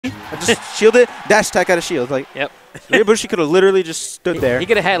just shield it, dash attack out of shield. Like, yep. Bushi could have literally just stood there. He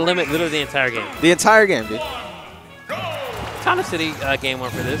could have had limit literally the entire game. The entire game, dude. Town City game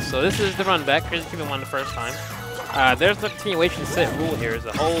one for this. So this is the run back. CrazyCuban won the first time. There's the continuation set rule here. It's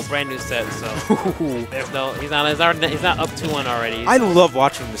a whole brand new set. So there's no. He's not up 2-1 already. I love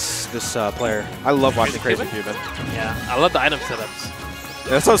watching this player. I love watching CrazyCuban. Yeah, I love the item setups.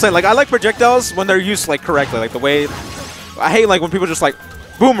 That's what I'm saying. Like, I like projectiles when they're used like correctly. Like the way I hate like when people just like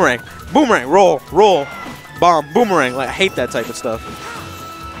boomerang, roll, bomb, boomerang. Like I hate that type of stuff.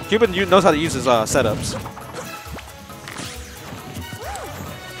 Cuban knows how to use his setups.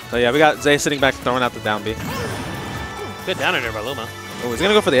 So yeah, we got Zae sitting back throwing out the down B. Good downer there by Luma. Oh, he's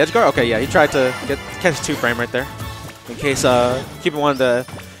gonna go for the edge guard. Okay, yeah, he tried to catch 2-frame right there, in case Cuban wanted the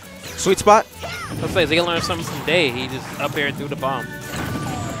sweet spot. Looks like Zae learned something from Day. He just up here and threw the bomb.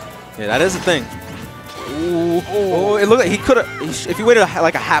 Yeah, that is the thing. Ooh. Oh, it looked like he could have. If he waited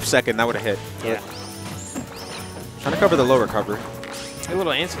like a half second, that would have hit. Yeah. Trying to cover the low recovery. A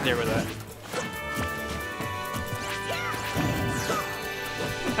little answer there with that.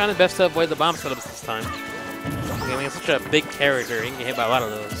 Kind of best to avoid the bomb setups this time. I mean, it's such a big character. He can get hit by a lot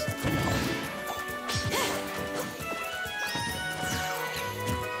of those.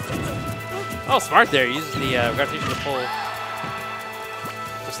 Oh, smart there. Uses the gravitational pull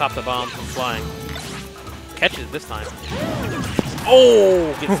to stop the bomb from flying. Catches this time.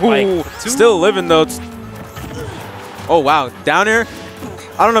 Oh, gets spiked. Still living though. Oh wow, down air.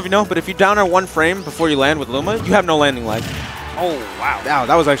 I don't know if you know, but if you down air 1 frame before you land with Luma, you have no landing lag. Oh wow. Wow,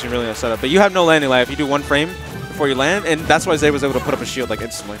 that was actually really nice setup. But you have no landing lag if you do 1 frame before you land, and that's why Zae was able to put up a shield like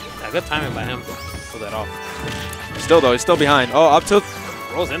instantly. Yeah, good timing by him to pull that off. Still though, he's still behind. Oh, up tilt.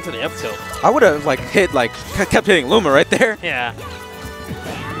 Rolls into the up tilt. I would have like kept hitting Luma right there. Yeah.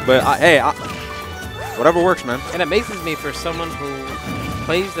 But hey, whatever works, man. It amazes me for someone who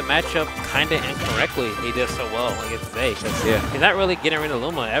plays the matchup kind of incorrectly. He does so well against Zae. He's not really getting rid of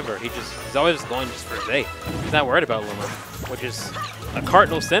Luma ever. He's always just going just for Zae. He's not worried about Luma, which is a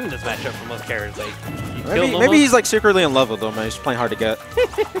cardinal sin in this matchup for most characters. Like, you kill Luma. Maybe he's like secretly in love with Luma. He's playing hard to get.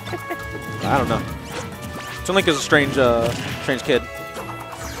 I don't know. Toon is a strange kid.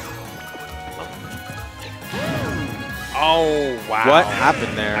 Oh, wow. What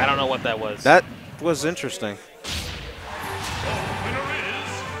happened there? I don't know what that was. That was interesting.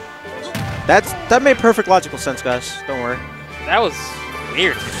 That made perfect logical sense, guys. Don't worry. That was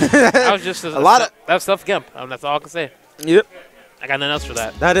weird. That was just a lot of that was tough gimp. That's all I can say. Yep. I got nothing else for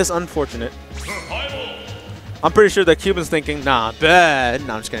that. That is unfortunate. I'm pretty sure that Cuban's thinking, nah, bad.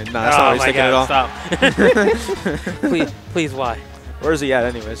 No, I'm just kidding. Nah, that's not what he's thinking at all. Stop. Please, why? Where is he at,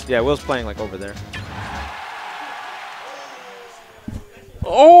 anyways? Yeah, Will's playing like over there.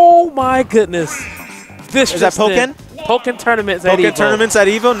 Oh my goodness! This is that Pokken? Pokken tournaments at Pokken tournaments at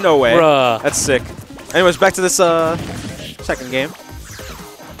Evo? No way. Bruh. That's sick. Anyways, back to this second game.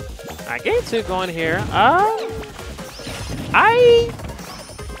 Game 2 going here. I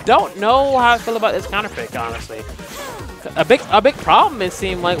don't know how I feel about this counter pick, honestly. A big problem it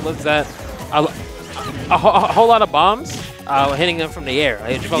seemed like was that a whole lot of bombs hitting them from the air.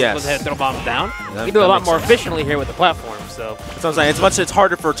 You're supposed to throw bombs down. You do a lot more efficiently here with the platform. So that's what I'm saying. It's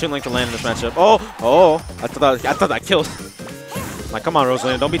harder for Toon to land in this matchup. Oh! I thought that killed. Like, come on,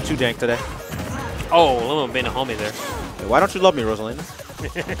 Rosalina, don't be too dank today. Oh, Luma being a homie there. Hey, why don't you love me, Rosalina?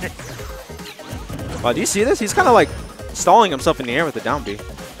 Wow, do you see this? He's kind of like stalling himself in the air with the down B.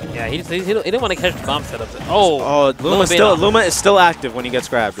 Yeah, he didn't want to catch the bomb setups. Oh, Luma is still active when he gets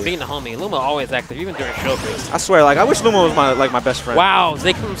grabbed. Dude. Being a homie, Luma always active, even during showcase. I swear, like I wish Luma was my best friend. Wow,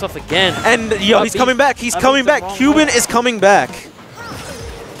 Zae killed himself again. And yo, he's coming back. He's coming back. Cuban is coming back.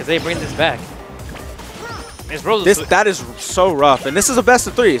 Cause they bring this back. That is so rough, and this is a best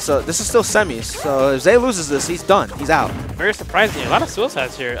of 3, so this is still semis. So if Zae loses this, he's done. He's out. Very surprising. A lot of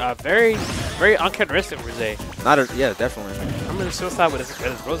suicides here. Very, very uncharacteristic for Zae. Yeah, definitely. I'm gonna suicide with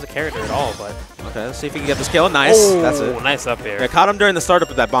his Rosa character at all, but okay, let's see if he can get this kill. Nice. Oh, that's it. Nice up here. Yeah, caught him during the startup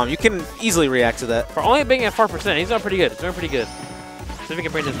of that bomb. You can easily react to that. For only being at 4%, he's doing pretty good. He's doing pretty good. See if we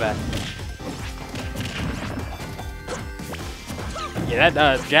can bring this back. Yeah,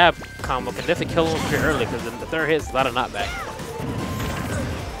 that jab combo can definitely kill him pretty early because the third hit is a lot of knockback.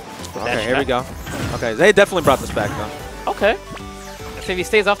 Okay, here we go. Okay, they definitely brought this back though. Okay. Let's see if he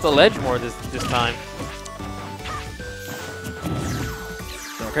stays off the ledge more this time.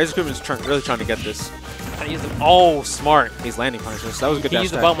 CrazyCuban is really trying to get this. Oh, smart. He's landing punishes. That was a good dash. He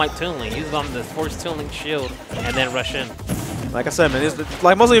used the bomb like Toon Link. He used the bomb to force Toon Link shield and then rush in. Like I said, man,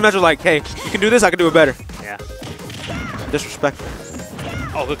 like most of the measures like, hey, you can do this, I can do it better. Yeah. Disrespectful.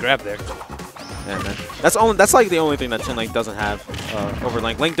 Oh, good grab there. Yeah, man. That's like the only thing that Toon Link doesn't have. over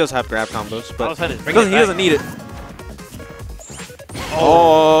Link. Link does have grab combos, but he doesn't need it.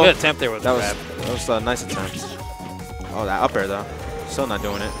 Oh, good attempt there with the grab. That was a nice attempt. Oh, that up air though. Still not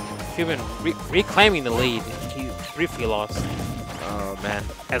doing it. Cuban reclaiming the lead. He briefly lost. Oh man.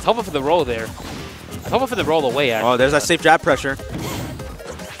 I was hoping for the roll there. I was hoping for the roll away. Actually. Oh, there's that safe jab pressure.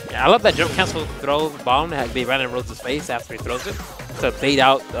 Yeah, I love that jump cancel throw bomb that be right in Rose's face after he throws it to bait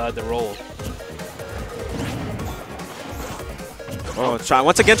out the roll. Oh,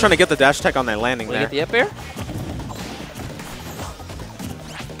 once again trying to get the dash tech on that landing there. Get the up air?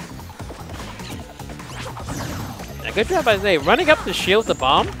 Yeah, good job by Zae. Running up to shield the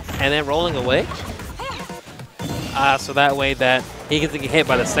bomb and then rolling away. So that way that he gets hit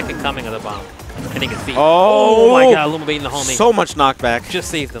by the second coming of the bomb. Hitting his feet. Oh my god, Luma baiting the homie. So much knockback. Just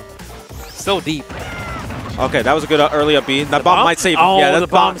saved him. So deep. Okay, that was a good early up B. That bomb might save him. Oh, yeah, the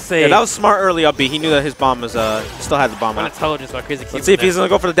bomb saved. Yeah, that was smart early up B. He knew that his bomb was, still had the bomb out. Intelligence by CrazyCuban. Let's see if he's going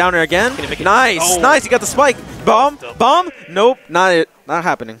to go for the down air again. Nice, nice. He got the spike. Bomb, bomb. Nope, not it. Not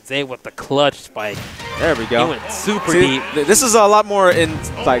happening. Zae with the clutch spike. There we go. He went super deep. This is a lot more in,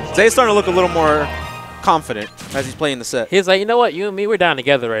 like, Zae's starting to look a little more confident as he's playing the set. He's like, you know what? You and me, we're down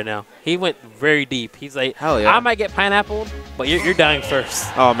together right now. He went very deep. He's like, hell yeah. I might get pineappled, but you're dying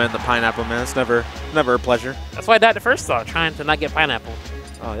first. Oh, man, the pineapple, man. It's never a pleasure. That's why I died the first thought, trying to not get pineapple.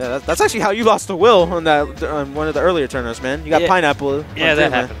 Oh, yeah. That's actually how you lost to Will on one of the earlier tournaments, man. You got pineapple. Yeah,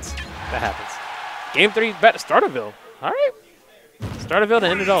 that happens. That happens. Game 3 back to Starterville. All right. Starterville to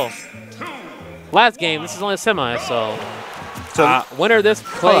end it all. Last game. This is only a semi, so winner of this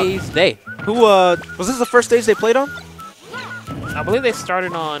plays Day. Who was this the first stage they played on? I believe they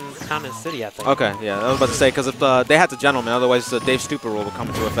started on Town City, I think. Okay, yeah, I was about to say, because if they had the gentleman, otherwise the Dave Stupid rule would come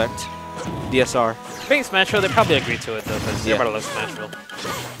into effect. DSR. Being Smashville, they probably agreed to it, though, because everybody loves Smashville.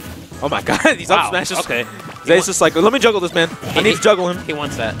 Oh my god, these up smashes. Okay. Zae's just like, let me juggle this, man. I need to juggle him. He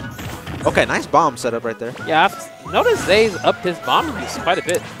wants that. Okay, nice bomb setup right there. Yeah, I've noticed Zae's upped his bomb use quite a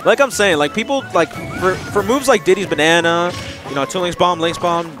bit. Like I'm saying, like people, like, for moves like Diddy's Banana, you know, Toon Link's bomb,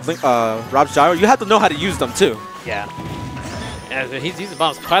 Rob's gyro, you have to know how to use them too. Yeah. Yeah, he's using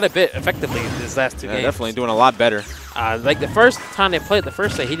bombs quite a bit effectively these last two games. Definitely doing a lot better. Like the first time they played the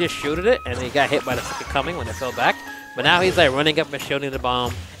first set, he just shielded it, and then he got hit by the second coming when it fell back. But now he's like running up and shielding the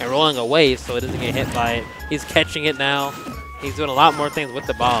bomb and rolling away so it doesn't get hit by it. He's catching it now. He's doing a lot more things with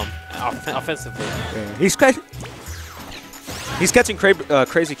the bomb offensively. Yeah. He's catching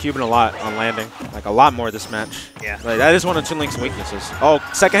CrazyCuban a lot on landing, like a lot more this match. Yeah. Like, that is one of Toon Link's weaknesses. Oh,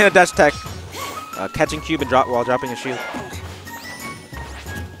 second hand dash tech, catching Cuban while dropping a shield.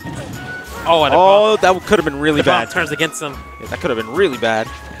 Oh, and that could have been really bad. Bomb turns against him. Yeah, that could have been really bad.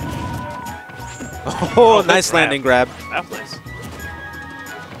 Oh, nice landing grab. That was nice.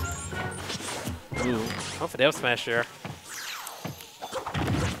 Ooh, hopefully they'll smash there.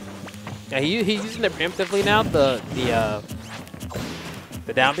 Yeah, he's using it preemptively now, the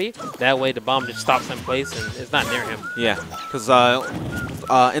down B. That way the bomb just stops in place and it's not near him. Yeah, because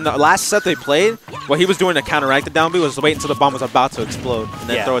in the last set they played, what he was doing to counteract the down B was wait until the bomb was about to explode and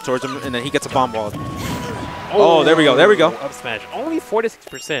then throw it towards him, and then he gets a bomb wall. Oh, there we go, there we go. Up smash. Only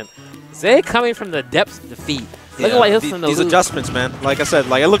 46%. Zae coming from the depths of defeat. Looking like he's from the these adjustments, man. Like I said,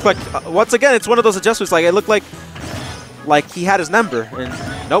 like it looked like, once again, it's one of those adjustments, like it looked like he had his number, and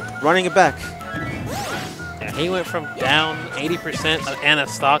nope, running it back. Yeah, he went from down 80% and a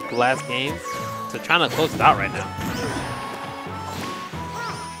stock last game to trying to close it out right now.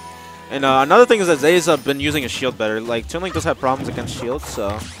 And another thing is that Zae's been using his shield better. Like, Toon Link does have problems against shield,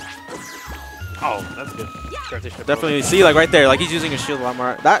 so. Oh, that's good. Definitely see, like right there, like he's using his shield a lot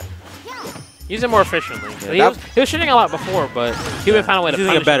more. Use it more efficiently. Yeah, he was shooting a lot before, but he would find a way to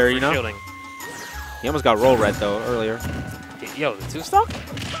punish it better, you know. Shielding. He almost got roll red though earlier. Yo, the 2-stock?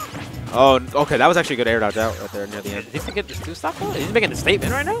 Oh, okay, that was actually a good air dodge out right there near the end. Did he forget this 2-stock? He's making a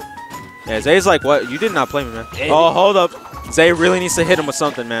statement right now? Yeah, Zae's like, what? You did not play me, man. Oh, hold up. Zae really needs to hit him with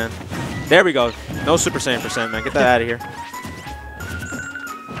something, man. There we go. No Super Saiyan %, man. Get that out of here.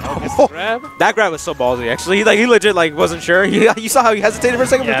 Oh, grab. That grab was so ballsy, actually. He legit like wasn't sure. You saw how he hesitated for a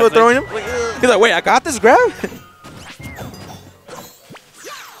second before throwing him? He's like, wait, I got this grab?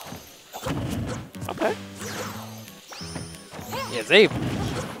 Okay. Yeah, Zae,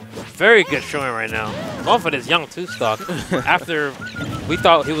 very good showing right now. Going for this young 2-stock after we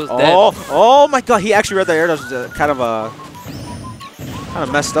thought he was dead. Oh my god, he actually read that air dodge. Kind of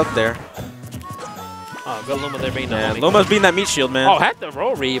messed up there. Oh, good Luma there being the homie. Luma's being that meat shield, man. Oh, had the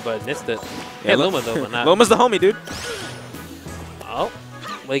roll read, but missed it. Yeah, Luma though, but not. Luma's the homie, dude. Oh,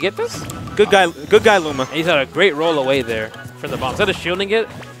 will he get this? Good guy, Luma. And he's had a great roll away there from the bomb. Instead of shielding it,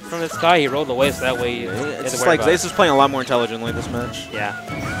 from this guy. He rolled away, so that way you It's just like Zace is playing a lot more intelligently this match. Yeah.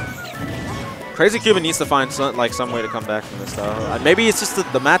 CrazyCuban needs to find some way to come back from this though. Maybe it's just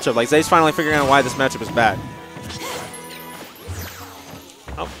the matchup. Like Zace's finally figuring out why this matchup is bad.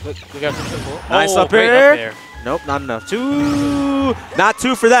 Oh, we got some cool. Nice up here. Nope, not enough. Two. Not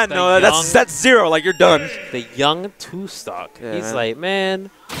two for that. No, that's 0. Like you're done. The young two-stock. Yeah, He's man. like, man,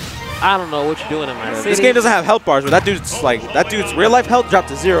 I don't know what you're doing in my city. This game doesn't have health bars, but that dude's real life health dropped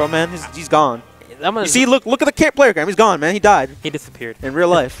to 0, man. He's gone. You see, look at the player cam. He's gone, man. He died. He disappeared. In real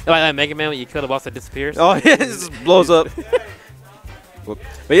life. Like that Mega Man when you kill the boss that disappears. Oh, yeah, it just blows up. But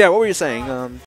yeah, what were you saying?